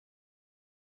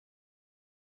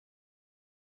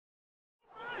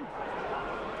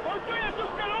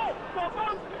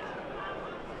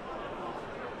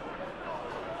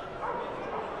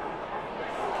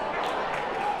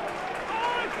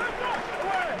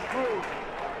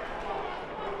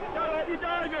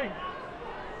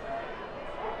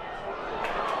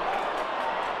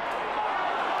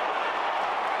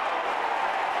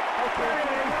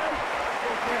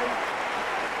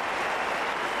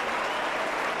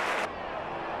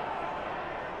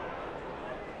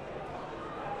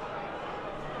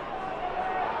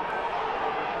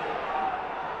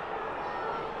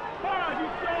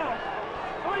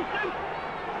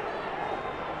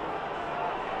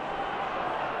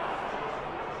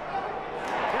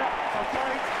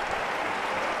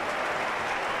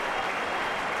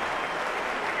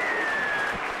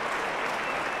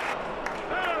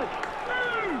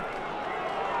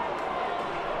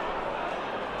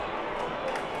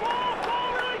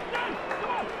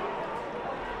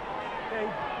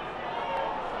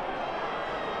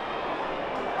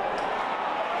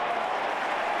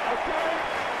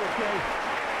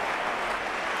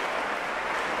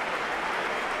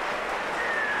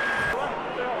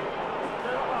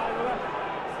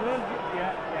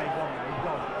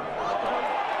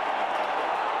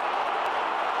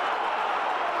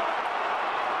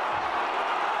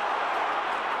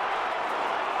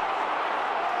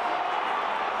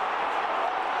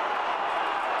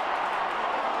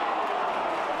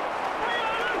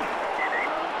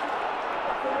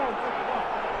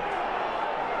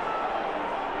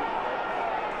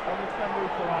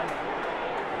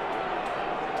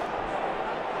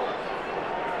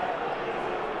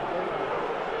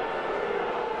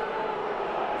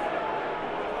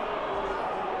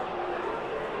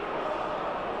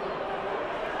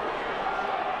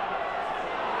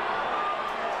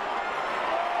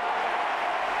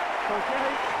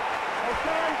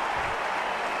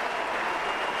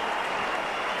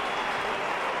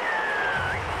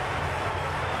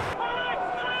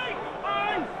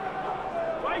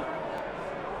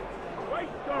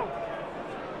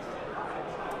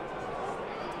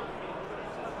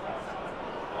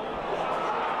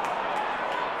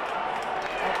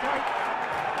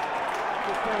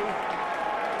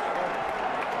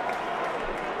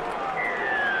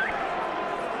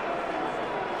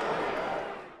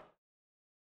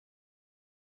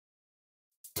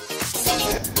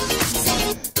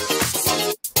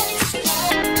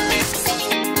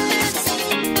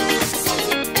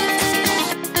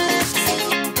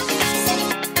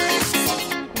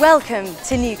Welcome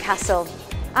to Newcastle.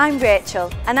 I'm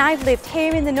Rachel and I've lived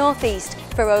here in the northeast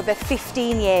for over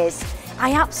 15 years.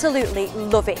 I absolutely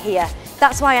love it here.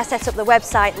 That's why I set up the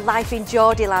website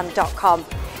lifeingeordieland.com.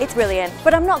 It's brilliant,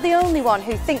 but I'm not the only one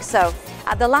who thinks so.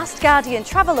 At the last Guardian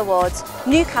Travel Awards,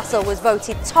 Newcastle was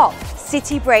voted top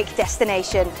city break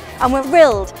destination, and we're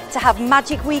thrilled to have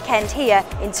Magic Weekend here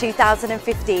in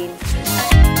 2015.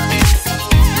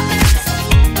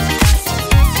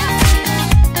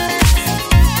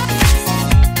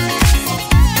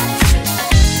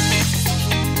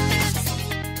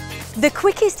 The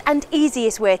quickest and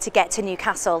easiest way to get to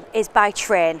Newcastle is by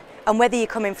train, and whether you're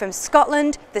coming from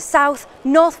Scotland, the south,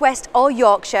 northwest or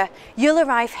Yorkshire, you'll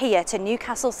arrive here to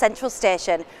Newcastle Central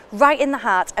Station, right in the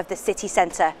heart of the city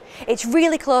centre. It's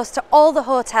really close to all the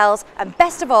hotels, and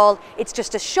best of all, it's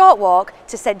just a short walk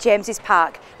to St James's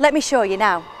Park. Let me show you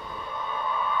now.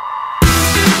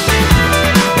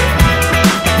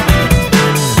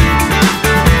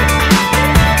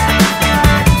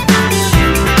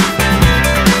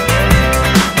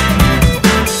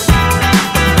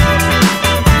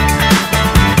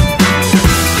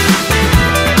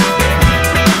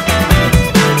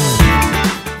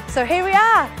 So here we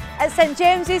are at St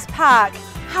James's Park.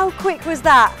 How quick was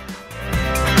that?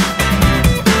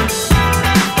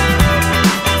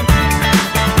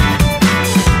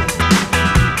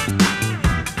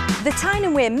 The Tyne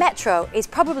and Wear Metro is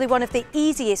probably one of the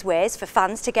easiest ways for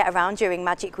fans to get around during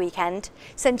Magic Weekend.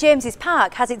 St James's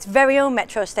Park has its very own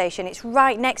metro station. It's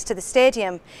right next to the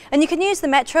stadium, and you can use the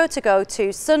metro to go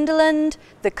to Sunderland,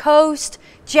 the coast,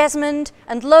 Jesmond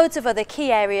and loads of other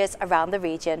key areas around the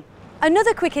region.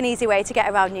 Another quick and easy way to get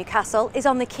around Newcastle is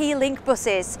on the Key Link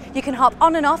buses. You can hop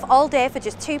on and off all day for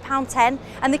just £2.10,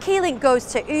 and the Key Link goes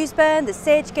to Ousbourne, the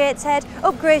Sage Gateshead,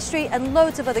 up Grey Street and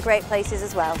loads of other great places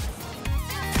as well.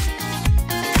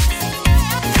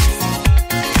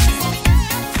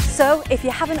 So if you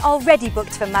haven't already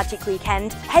booked for Magic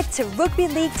Weekend, head to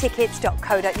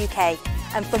rugbyleaguetickets.co.uk,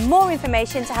 and for more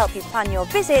information to help you plan your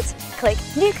visit, click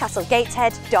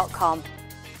newcastlegateshead.com.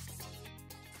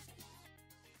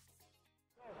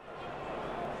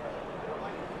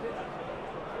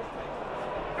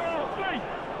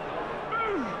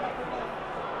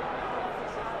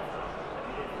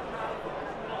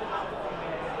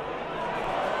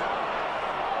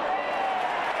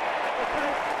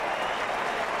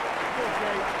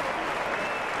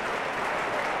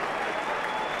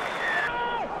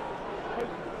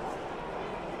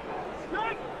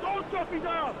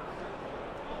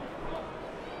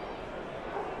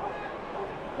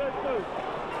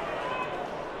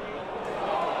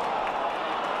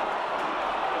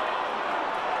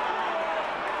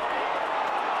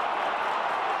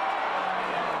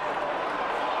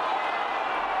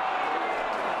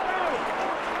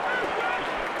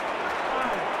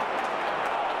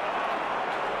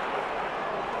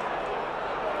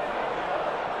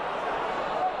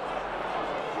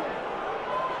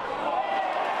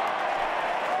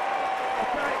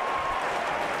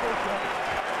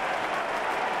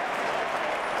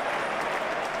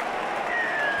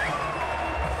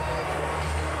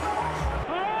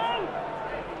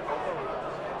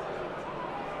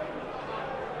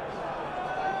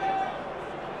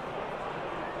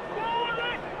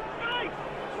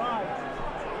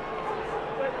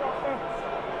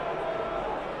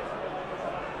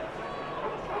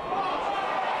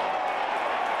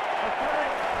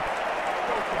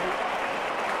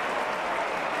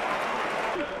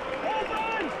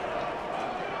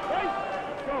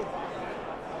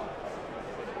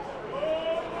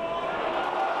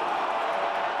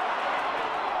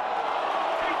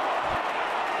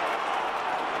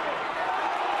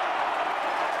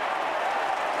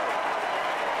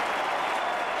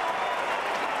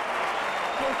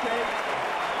 okay.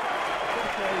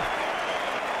 Okay.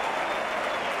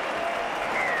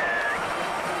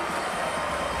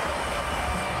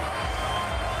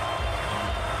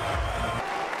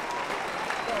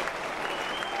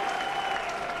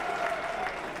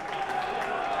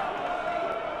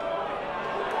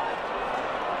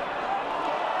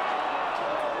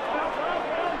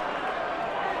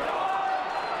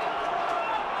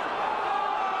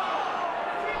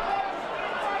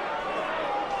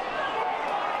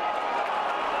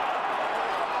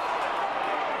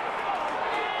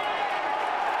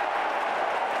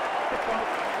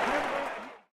 Well,